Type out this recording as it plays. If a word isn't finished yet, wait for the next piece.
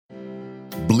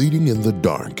Bleeding in the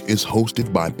Dark is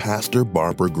hosted by Pastor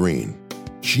Barbara Green.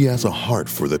 She has a heart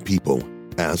for the people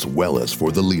as well as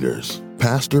for the leaders.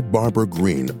 Pastor Barbara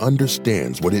Green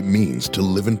understands what it means to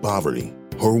live in poverty.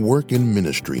 Her work in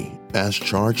ministry, as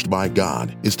charged by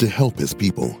God, is to help His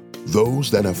people,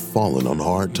 those that have fallen on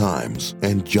hard times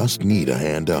and just need a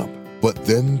hand up. But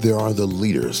then there are the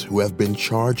leaders who have been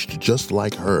charged just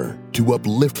like her to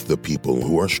uplift the people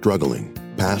who are struggling.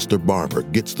 Pastor Barbara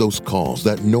gets those calls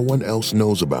that no one else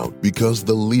knows about because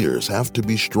the leaders have to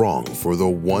be strong for the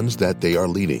ones that they are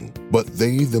leading, but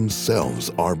they themselves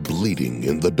are bleeding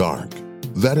in the dark.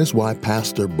 That is why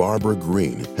Pastor Barbara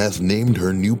Green has named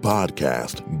her new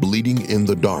podcast, Bleeding in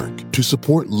the Dark, to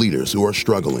support leaders who are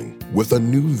struggling with a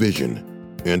new vision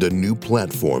and a new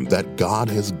platform that God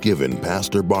has given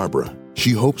Pastor Barbara.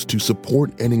 She hopes to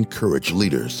support and encourage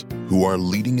leaders who are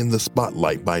leading in the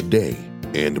spotlight by day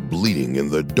and bleeding in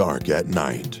the dark at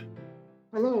night.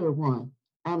 Hello, everyone.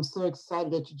 I'm so excited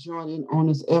that you joined in on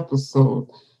this episode.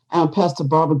 I'm Pastor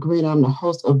Barbara Green. I'm the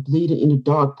host of Bleeding in the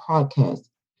Dark podcast.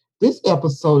 This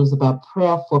episode is about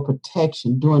prayer for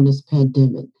protection during this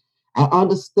pandemic. I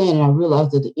understand and I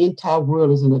realize that the entire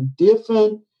world is in a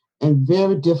different and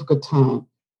very difficult time.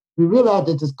 We realize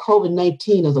that this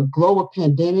COVID-19 is a global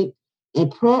pandemic, and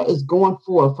prayer is going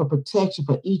forward for protection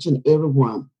for each and every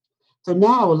one. So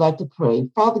now I would like to pray.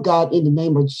 Father God, in the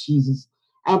name of Jesus,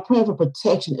 I'm praying for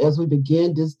protection as we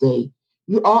begin this day.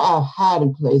 You are our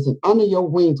hiding place, and under your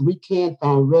wings we can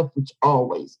find refuge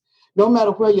always. No matter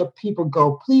where your people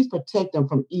go, please protect them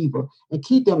from evil and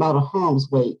keep them out of harm's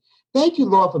way. Thank you,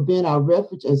 Lord, for being our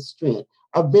refuge and strength,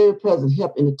 a very present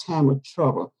help in the time of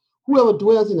trouble. Whoever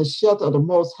dwells in the shelter of the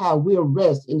Most High will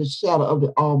rest in the shadow of the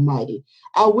Almighty.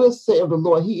 I will say of the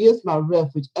Lord, He is my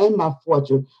refuge and my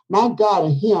fortress. My God,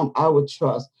 in Him I will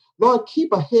trust. Lord,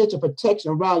 keep a hedge of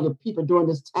protection around your people during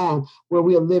this time where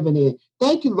we are living in.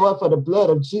 Thank you, Lord, for the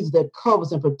blood of Jesus that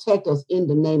covers and protects us in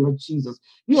the name of Jesus.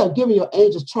 You have given your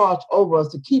angels charge over us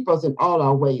to keep us in all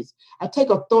our ways. I take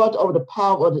authority over the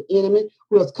power of the enemy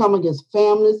who has come against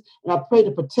families, and I pray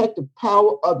to protect the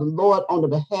power of the Lord on the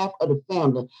behalf of the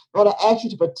family. Lord, I ask you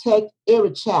to protect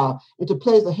every child and to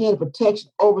place a hand of protection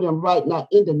over them right now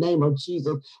in the name of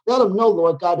Jesus. Let them know,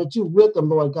 Lord God, that you're with them,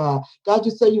 Lord God. God,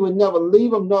 you say you would never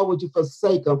leave them, nor would you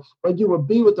forsake them, but you will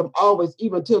be with them always,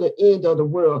 even till the end of the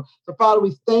world. So, Father,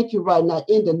 we thank you right now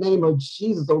in the name of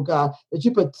Jesus, oh God, that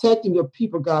you're protecting your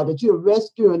people, God, that you're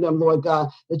rescuing them, Lord God,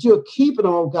 that you're keeping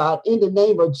them, oh God, in the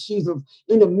name of Jesus,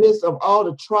 in the midst of all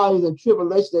the trials and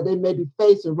tribulations that they may be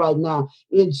facing right now,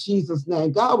 in Jesus'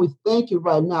 name. God, we thank you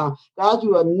right now. God,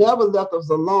 you have never left us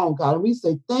alone, God, and we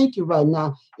say thank you right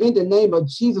now in the name of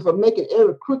Jesus for making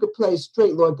every crooked place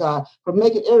straight, Lord God, for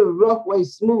making every rough way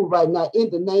smooth right now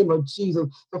in the name of Jesus.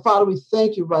 So, Father, we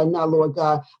thank you right now, Lord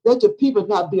God. Let your people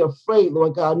not be afraid,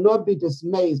 Lord God, nor be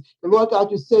dismayed. And Lord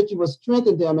God, you said you will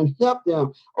strengthen them and help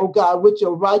them, oh God, with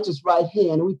your righteous right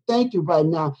hand. And we thank you right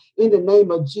now in the name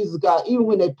of Jesus, God, even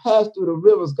when they pass through the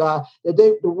rivers, God, that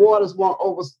the waters won't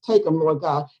overtake them, Lord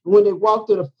God. And when they walk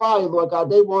through the fire, Lord God,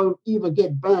 they won't even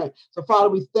get burnt. So, Father,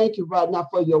 we thank you right now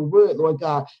for your word, Lord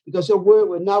God, because your word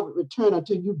will not return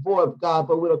unto you void, God,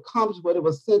 but will accomplish what it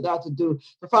was sent out to do.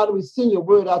 So, Father, we send your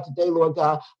word out today, Lord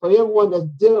God, for everyone that's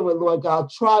dealing with, Lord God,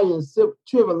 trials and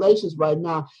tribulations right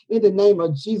now. In the name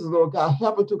of Jesus, Lord God,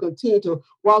 help them to continue to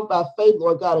walk by faith,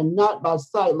 Lord God, and not by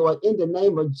sight, Lord, in the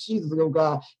name of Jesus, Lord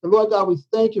God. And Lord God, we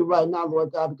thank you right now,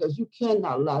 Lord God, because you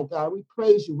cannot lie, God. We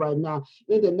praise you right now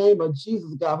in the name of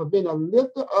Jesus, God, for being a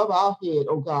lifter of our head,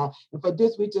 oh God. And for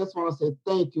this, we just want to say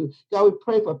thank you. God, we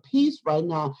pray for peace right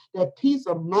now, that peace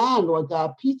of mind, Lord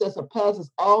God, peace that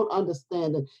surpasses all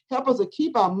understanding. Help us to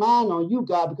keep our mind on you,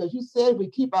 God, because you said if we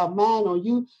keep our mind on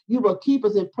you, you will keep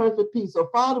us in perfect peace. So,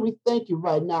 Father, we thank you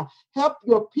right now. Help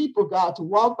your people, God, to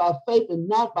walk by faith and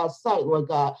not by sight, Lord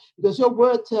God, because your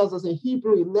word tells us in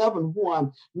Hebrews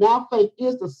 11:1, now faith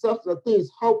is the substance of things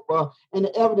hoped for and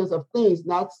the evidence of things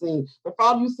not seen. But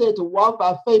Father, you said to walk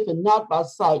by faith and not by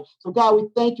sight. So, God, we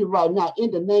thank you right now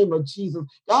in the name of Jesus.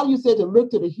 God, you said to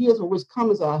look to the hills from which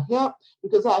comes our help,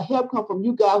 because our help comes from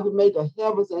you, God, who made the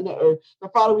heavens and the earth. So,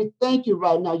 Father, we thank you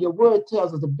right now. Your word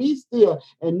tells us to be still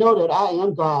and know that I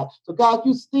am God. So, God,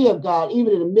 you still God,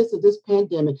 even in the midst of this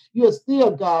pandemic. You are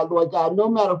still God, Lord God, no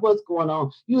matter what's going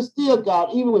on. You're still God,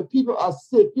 even when people are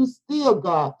sick. You still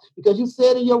God, because you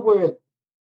said in your word,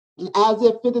 in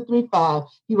Isaiah 53:5,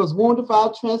 he was wounded for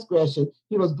our transgression.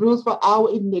 He was bruised for our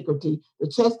iniquity. The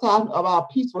chastisement of our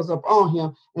peace was upon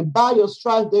him, and by your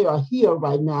stripes they are healed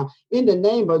right now. In the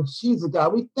name of Jesus,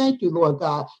 God, we thank you, Lord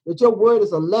God, that your word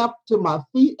is a lamp to my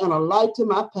feet and a light to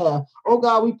my path. Oh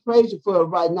God, we praise you for it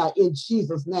right now in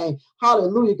Jesus' name.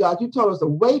 Hallelujah, God. You told us to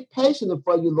wait patiently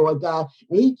for you, Lord God.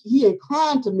 And he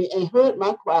inclined to me and heard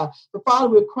my cry. So Father,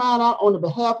 we're crying out on the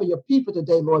behalf of your people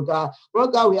today, Lord God.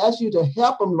 Lord God, we ask you to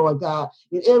help them, Lord God,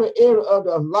 in every area of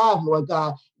their life, Lord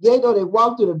God. Yea, though they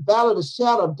walk through the valley of the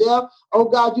shadow of death, oh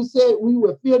God, you said we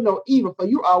will fear no evil, for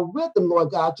you are with them, Lord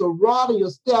God. Your rod and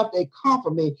your staff, they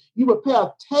comfort me. You prepare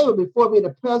a table before me in the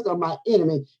presence of my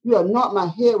enemy. You anoint my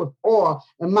head with oil,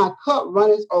 and my cup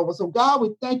runneth over. So God,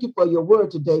 we thank you for your word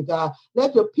today, God.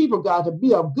 Let your people, God, to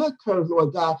be of good courage,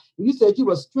 Lord God. You said you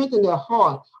will strengthen their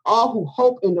heart, all who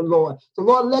hope in the Lord. So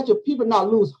Lord, let your people not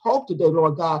lose hope today,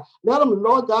 Lord God. Let them,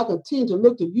 Lord God, continue to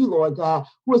look to you, Lord God,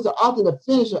 who is the author and the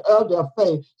finisher of their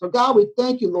faith. So God, we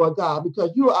thank you, Lord God,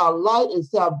 because you are our light and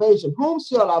salvation. Whom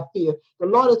shall I fear? The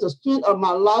Lord is the strength of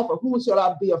my life. Of whom shall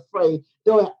I be afraid?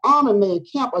 Though an army may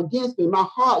encamp against me, my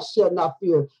heart shall not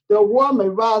fear. Though war may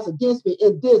rise against me,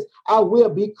 in this I will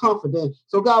be confident.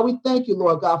 So God, we thank you,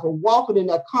 Lord God, for walking in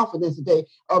that confidence today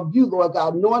of you, Lord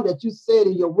God, knowing that you said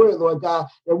in your word, Lord God,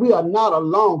 that we are not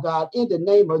alone, God, in the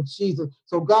name of Jesus.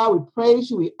 So God, we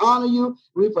praise you, we honor you,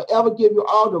 we forever give you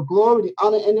all the glory, the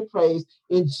honor, and the praise.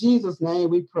 In Jesus' name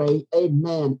we pray.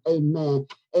 Amen. Amen.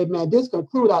 Amen. This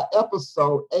concludes our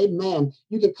episode. Amen.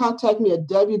 You can contact me at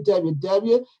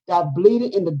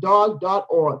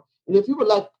www.bleedinginthedark.org. And if you would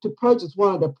like to purchase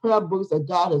one of the prayer books that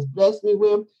God has blessed me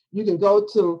with, you can go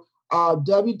to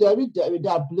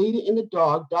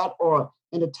www.bleedinginthedark.org.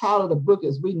 And the title of the book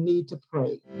is We Need to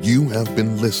Pray. You have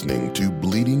been listening to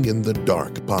Bleeding in the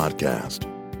Dark podcast.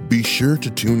 Be sure to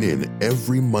tune in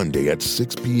every Monday at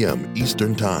 6 p.m.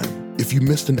 Eastern Time. If you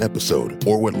missed an episode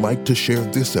or would like to share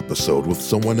this episode with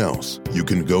someone else, you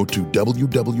can go to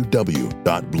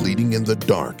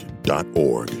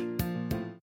www.bleedinginthedark.org.